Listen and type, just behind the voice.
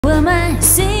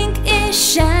sink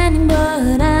is shining,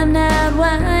 but I'm not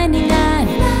whining. I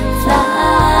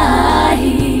fly.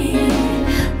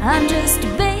 I'm just a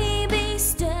baby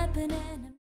stepping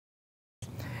in.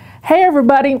 Hey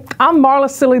everybody, I'm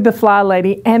Marla Silly the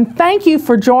FlyLady, and thank you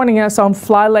for joining us on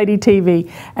FlyLady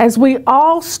TV as we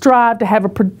all strive to have a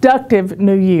productive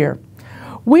new year.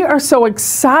 We are so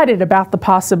excited about the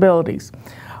possibilities.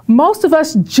 Most of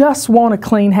us just want a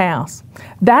clean house.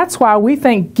 That's why we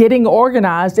think getting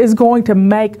organized is going to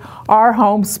make our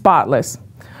home spotless.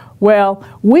 Well,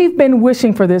 we've been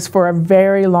wishing for this for a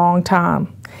very long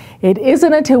time. It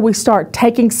isn't until we start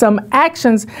taking some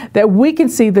actions that we can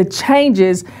see the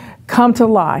changes come to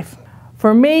life.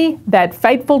 For me, that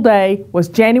fateful day was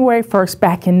January 1st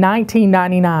back in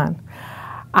 1999.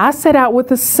 I set out with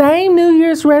the same New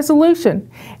Year's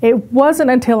resolution. It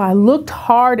wasn't until I looked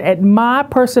hard at my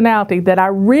personality that I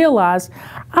realized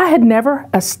I had never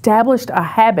established a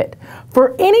habit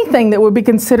for anything that would be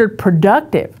considered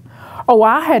productive. Oh,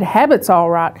 I had habits all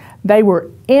right. They were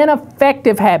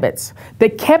ineffective habits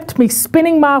that kept me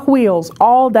spinning my wheels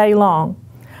all day long.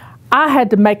 I had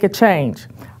to make a change.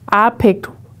 I picked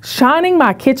shining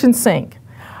my kitchen sink.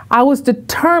 I was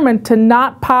determined to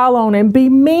not pile on and be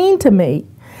mean to me.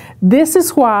 This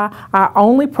is why I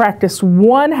only practiced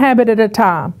one habit at a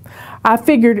time. I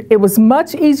figured it was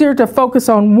much easier to focus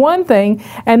on one thing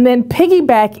and then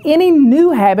piggyback any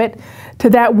new habit to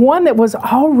that one that was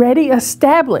already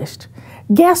established.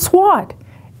 Guess what?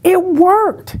 It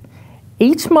worked.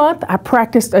 Each month I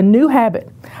practiced a new habit.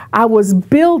 I was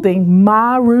building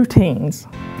my routines.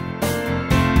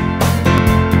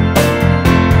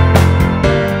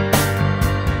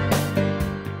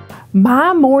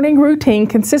 My morning routine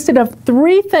consisted of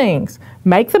 3 things: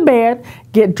 make the bed,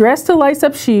 get dressed to lace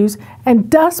up shoes, and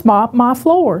dust mop my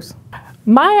floors.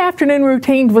 My afternoon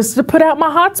routine was to put out my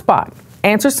hotspot,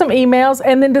 answer some emails,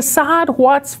 and then decide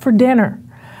what's for dinner.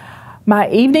 My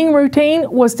evening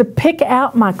routine was to pick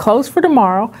out my clothes for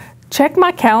tomorrow, check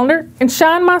my calendar, and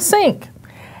shine my sink.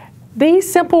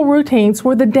 These simple routines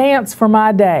were the dance for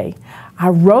my day. I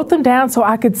wrote them down so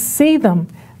I could see them.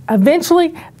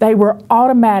 Eventually, they were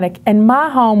automatic, and my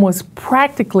home was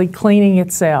practically cleaning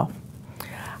itself.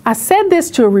 I said this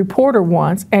to a reporter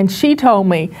once, and she told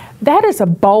me, "That is a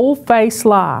bold-faced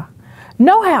lie.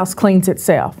 No house cleans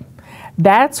itself."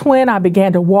 That's when I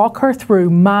began to walk her through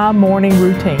my morning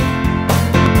routine.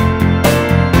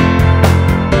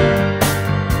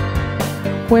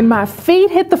 When my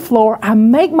feet hit the floor, I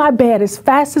make my bed as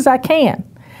fast as I can.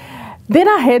 Then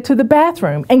I head to the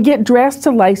bathroom and get dressed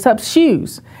to lace up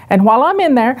shoes. And while I'm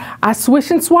in there, I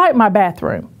swish and swipe my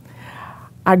bathroom.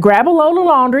 I grab a load of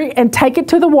laundry and take it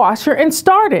to the washer and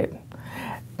start it.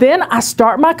 Then I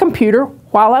start my computer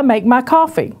while I make my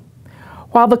coffee.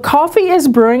 While the coffee is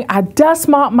brewing, I dust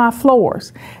mop my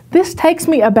floors. This takes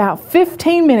me about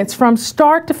 15 minutes from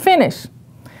start to finish.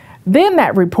 Then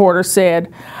that reporter said,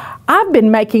 "I've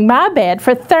been making my bed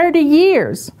for 30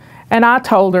 years. And I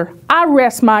told her, "I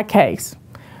rest my case."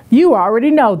 You already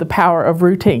know the power of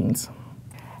routines.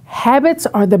 Habits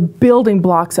are the building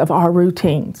blocks of our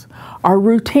routines. Our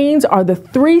routines are the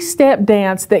 3-step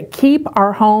dance that keep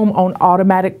our home on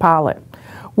automatic pilot.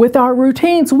 With our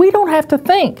routines, we don't have to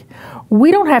think.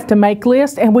 We don't have to make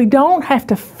lists, and we don't have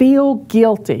to feel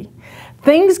guilty.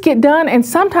 Things get done, and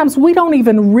sometimes we don't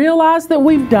even realize that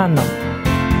we've done them.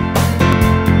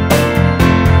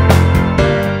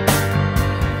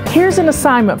 Here's an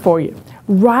assignment for you.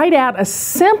 Write out a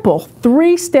simple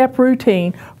 3-step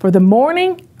routine for the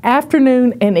morning,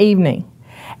 afternoon, and evening,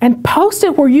 and post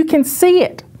it where you can see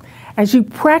it. As you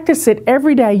practice it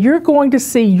every day, you're going to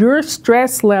see your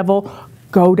stress level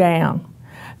go down.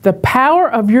 The power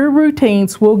of your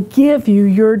routines will give you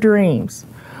your dreams.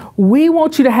 We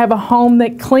want you to have a home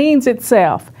that cleans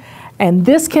itself, and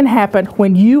this can happen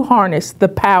when you harness the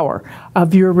power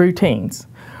of your routines.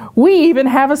 We even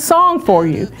have a song for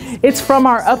you. It's from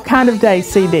our Up Kind of Day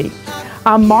CD.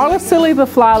 I'm Marla Silly the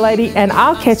FlyLady, and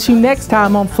I'll catch you next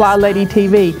time on FlyLady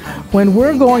TV when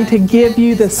we're going to give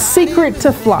you the secret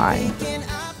to flying.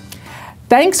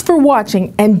 Thanks for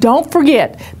watching, and don't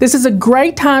forget, this is a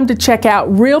great time to check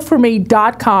out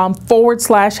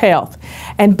realforme.com/health.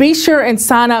 And be sure and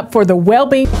sign up for the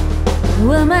Wellbeing.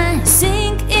 Well, my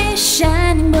sink is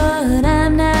shining, but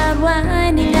I'm not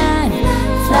whining. I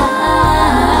fly.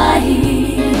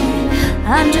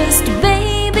 I'm just a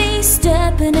baby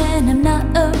stepping, and I'm not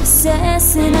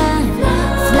obsessing. I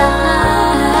fly.